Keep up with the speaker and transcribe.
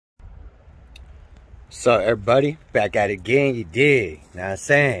So everybody, back at it again, you dig. Now I'm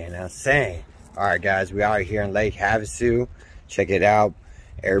saying. Alright guys, we out here in Lake Havasu. Check it out.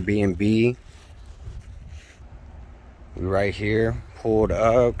 Airbnb. We right here, pulled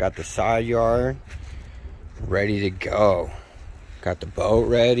up, got the side yard, ready to go. Got the boat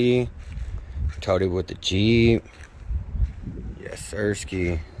ready. Towed it with the Jeep. Yes,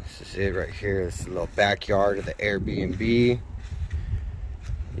 sirski. This is it right here. This is a little backyard of the Airbnb.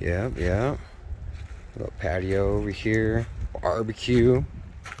 Yep. Little patio over here. Barbecue.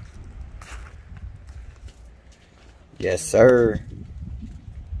 Yes, sir.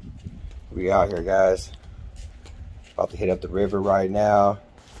 We out here, guys. About to hit up the river right now.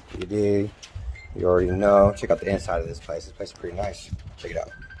 You dig? You already know. Check out the inside of this place. This place is pretty nice. Check it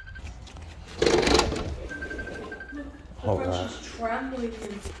out. Oh god.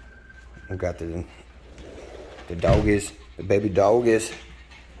 We got the doggies, the baby doggies.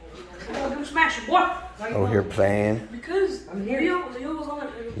 Over here playing. Because Leo was on the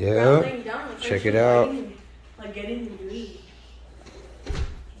yeah. Check it out.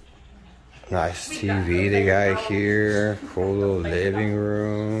 Nice TV they got here. Cool little living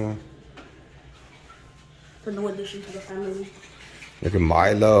room. For no addition to the family. Look at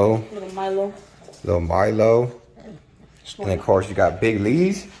Milo. Little Milo. And of course you got Big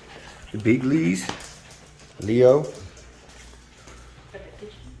Lee's. The Big Lee's. Leo.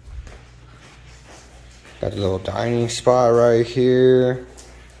 Got a little dining spot right here.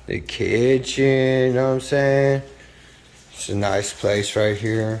 The kitchen, you know what I'm saying? It's a nice place right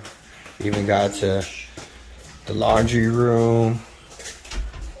here. Even got to the laundry room.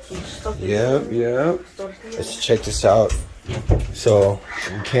 Yep. Let's check this out. So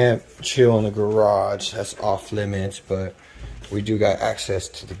we can't chill in the garage. That's off limits, but we do got access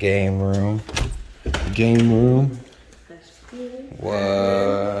to the game room.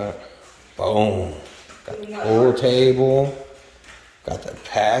 What? Boom. Got the pool table. Got the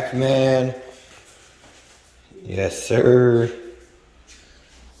Pac-Man. Yes, sir.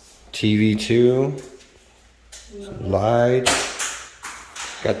 TV too. Lights.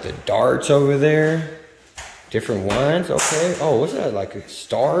 Got the darts over there. Different ones. Okay. Oh, what's that? Like a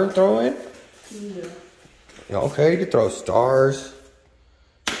star throwing? Yeah. Okay, you can throw stars.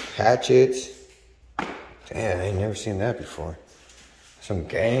 Hatchets. Damn, I ain't never seen that before. Some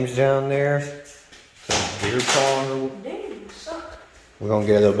games down there. Some beer pong. We're gonna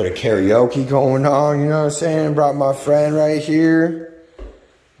get a little bit of karaoke going on, you know what I'm saying? Brought my friend right here.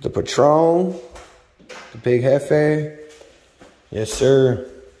 The Patron. The Big Jefe. Yes, sir.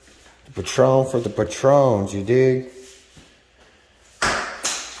 The Patron for the Patrons, you dig?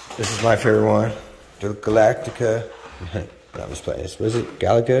 This is my favorite one. The Galactica. I was playing this. Was it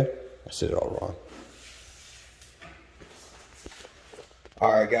Galaga? I said it all wrong.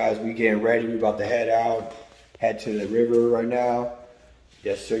 Alright guys, we getting ready. We about to head out. Head to the river right now.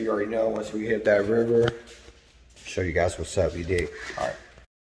 Yes sir, you already know. Once we hit that river, show you guys what's up, you dig? Alright.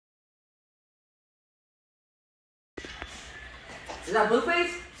 Is that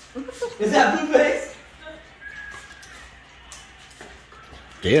Blueface? Is that Blueface?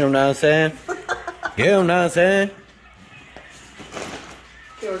 Get him, know what I'm saying? Get him, know what I'm saying?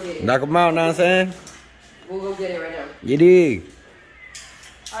 Knock him out, know what I'm saying? We'll go get it right now. You dig?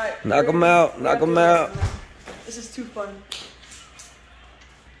 Alright. Knock him out, knock him out. This is too fun.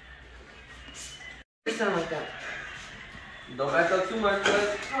 You sound like that. Don't back up too much,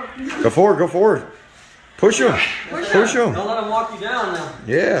 guys. Go forward. Push him. Push him. Don't let him walk you down now.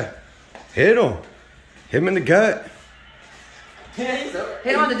 Yeah. Hit him. Hit him in the gut. Hit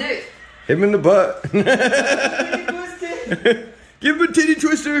him on the dick. Hit him in the butt. Give him a titty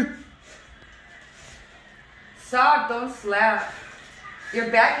twister. Sock, don't slap. You're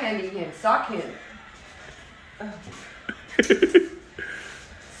backhanding him. Sock him.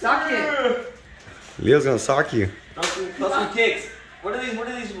 Sock him. Leo's gonna sock you. Throw some kicks. What are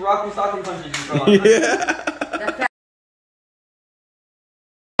these rock socking punches you throw on? Yeah.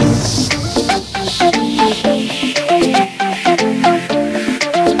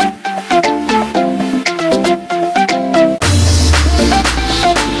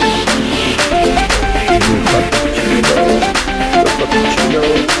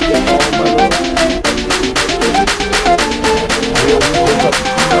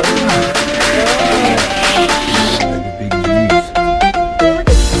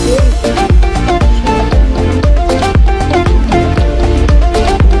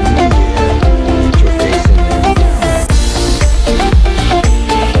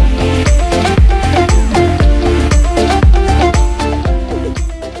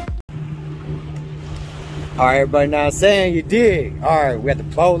 Alright, everybody, now saying you dig. Alright, we got the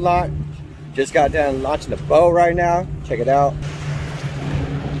boat lot. Just got done launching the boat right now. Check it out.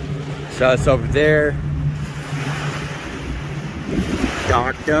 So it's over there.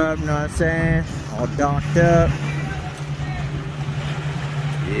 Docked up, you know what I'm saying? All docked up.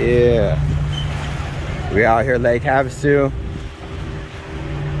 Yeah. We out here Lake Havasu.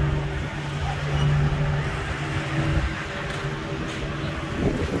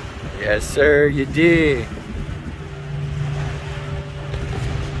 Yes, sir, you did.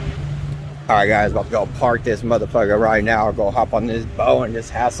 Alright guys, about to go park this motherfucker right now. I'll go hop on this boat and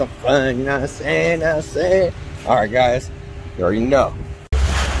just have some fun, you know what I'm saying? You know what I'm saying? Alright guys, you already know.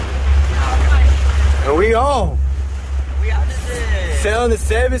 And we on. We out today. Sailing the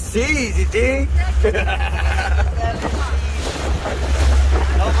 7 seas, you dig?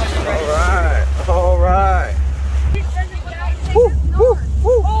 Alright, alright. Woo, woo,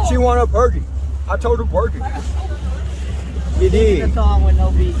 woo. She want a burger. I told her burger. You did. A song with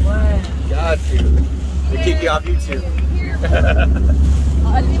no beat. Got you. They kick you off YouTube.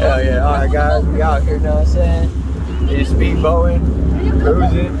 Hell yeah. Alright guys, we out here, you know what I'm saying? Just speedboating,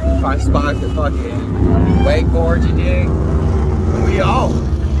 cruising, find spots to fucking wakeboard, you dig? And we all.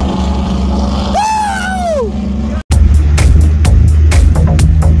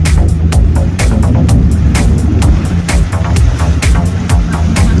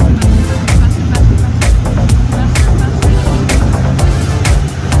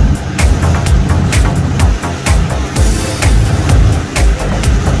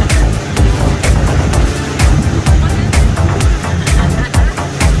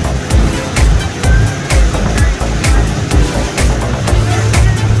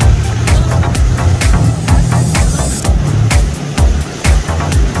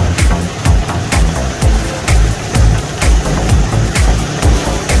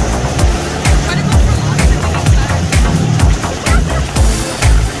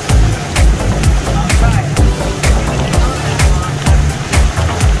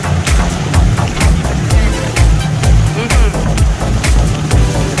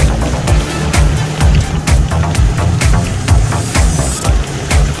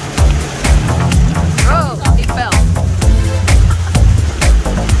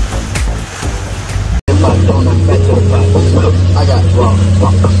 I got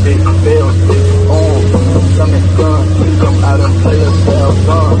big bills, big on, stomach gun, come out and play a cell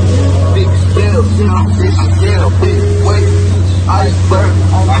gun. Big steel, big scale, big weight, iceberg,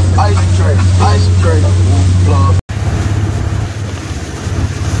 ice tray, plug.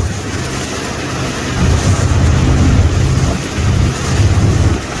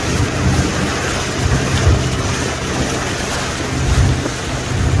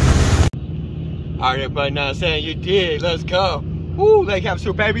 Alright, everybody, know what I'm saying? You did. Let's go. Woo, Lake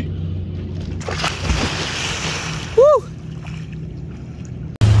Havasu, baby. Woo.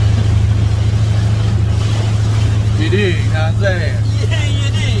 You did, you know what I'm saying? Yeah, you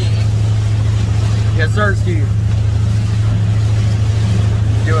did. Yes, sir, Steve.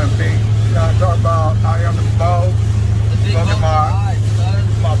 Doing big, you know what I'm talking about? Out here on the boat. Smoking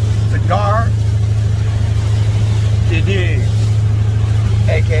my cigar. You did.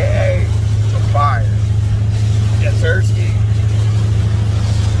 AKA some fire. Yes, sir, Steve.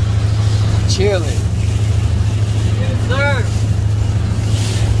 Chilling. Yes, sir.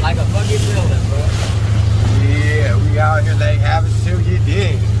 Like a fucking building, bro. Yeah, we out here Lake Havasu, you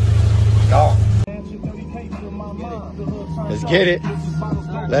dig. Go. Let's get it.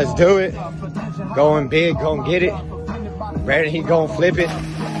 Let's do it. Going big, gonna get it. Ready, he gonna flip it.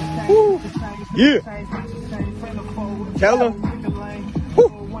 Woo. Yeah. Tell him.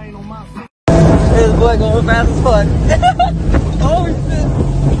 This boy going fast as fuck. Oh shit.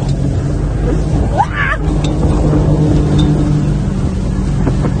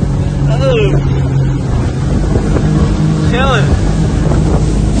 Oh. Chilling.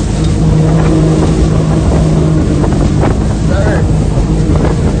 Sir.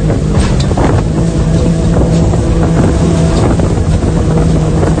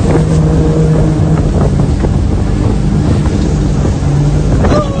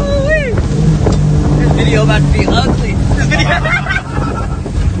 Video about to be ugly. This video.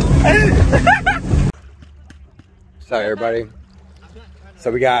 Sorry, everybody.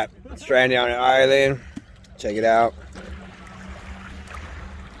 So we got stranded on an island. Check it out.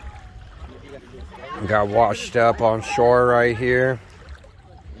 We got washed up on shore right here.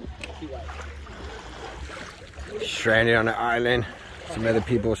 Stranded on the island. Some other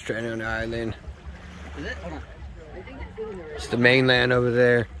people stranded on the island. Is it? Hold on. It's the mainland over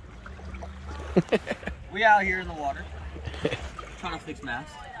there. We out here in the water. Trying to fix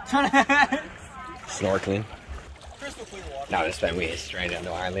masks. Snorkeling. Crystal clear water. Now this time we is stranded on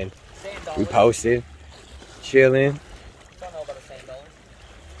the island. We posted. Chilling. Don't know about a sand dollar.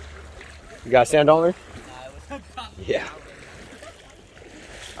 You got a sand dollar? Nah, it was Yeah.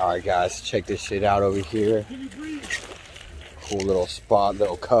 Alright guys, check this shit out over here. Cool little spot,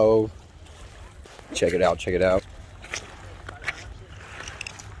 little cove. Check it out, check it out.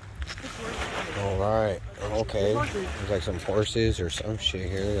 Alright, okay. There's like some horses or some shit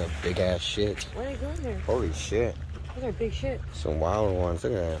here. A big ass shit. Why are you going there? Holy shit. Those are big shit. Some wild ones,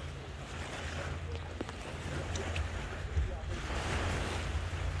 look at that.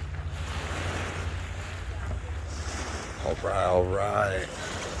 Alright, alright.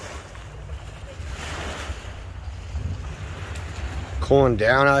 Cooling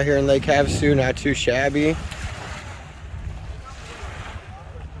down out here in Lake Havasu, not too shabby.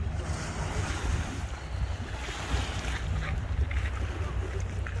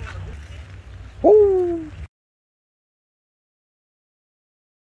 Woo!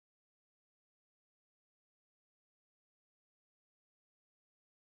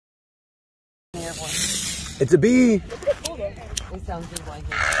 It's a bee! It sounds just like it.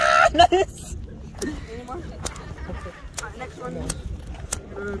 nice. Next one.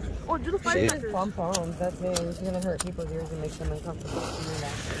 Oh, do the fire fire. Pom-poms, that's me. It's gonna hurt people's ears and make them uncomfortable.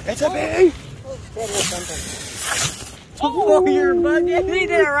 It's a bee! Oh, you're bugging. He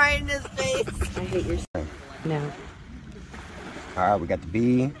did it right in his face. I hate your now. Alright, we got the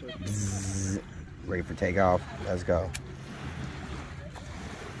bee. Bzzz. Ready for takeoff. Let's go.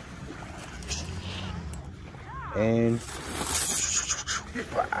 And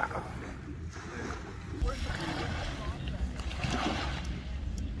wow.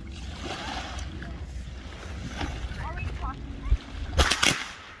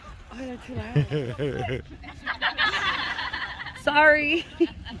 Oh, that's too loud. Sorry.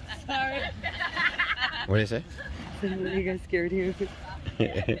 Sorry. What did he say? You guys scared him.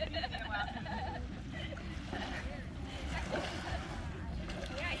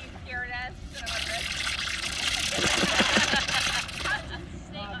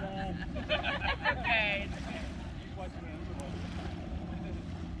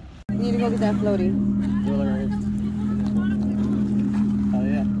 You need to go get that floaty. Oh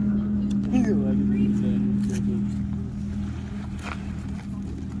yeah.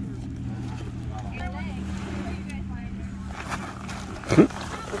 I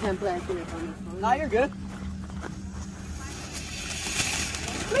can't play. I can't on this phone. Nah, you're good.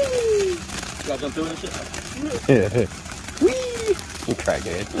 Whee! You got jump through and shit? Whee! You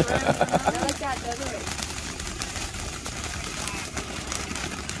crackhead. I like that the other way.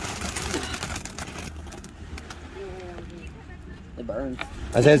 It burns.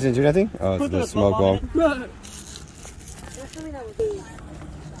 I said it didn't do nothing? Oh, it's the smoke bomb.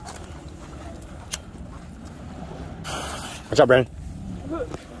 What's up, Brandon?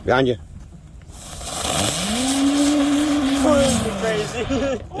 Behind you. Crazy.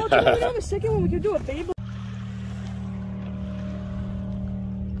 Oh, do we have a second one? We could do a baby.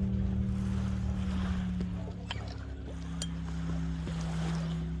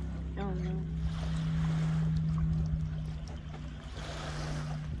 Oh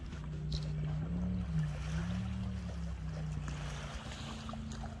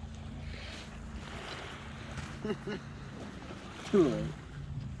no.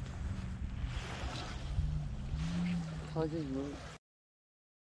 I'll just move.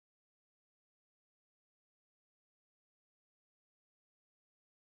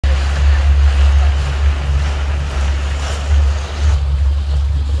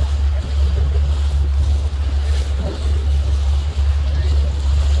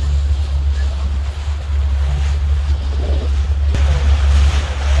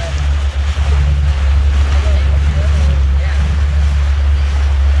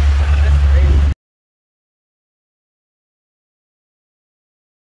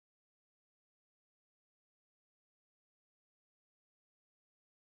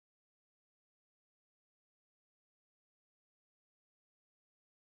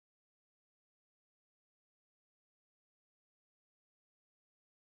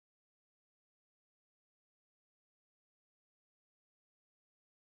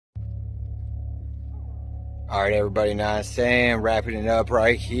 All right, everybody, now I'm saying, wrapping it up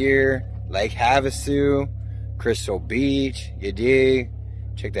right here. Lake Havasu, Crystal Beach, you dig?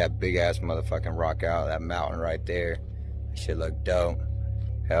 Check that big ass motherfucking rock out, that mountain right there. That shit look dope.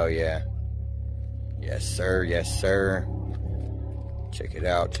 Hell yeah. Yes, sir, yes, sir. Check it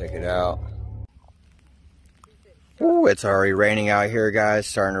out, check it out. Ooh, it's already raining out here, guys.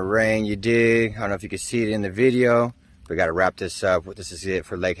 Starting to rain, you dig? I don't know if you can see it in the video. We got to wrap this up. This is it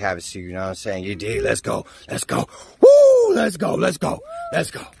for Lake Havasu, you know what I'm saying? You dig? Let's go. Let's go. Woo! Let's go. Let's go. Let's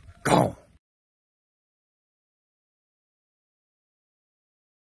go. Gone.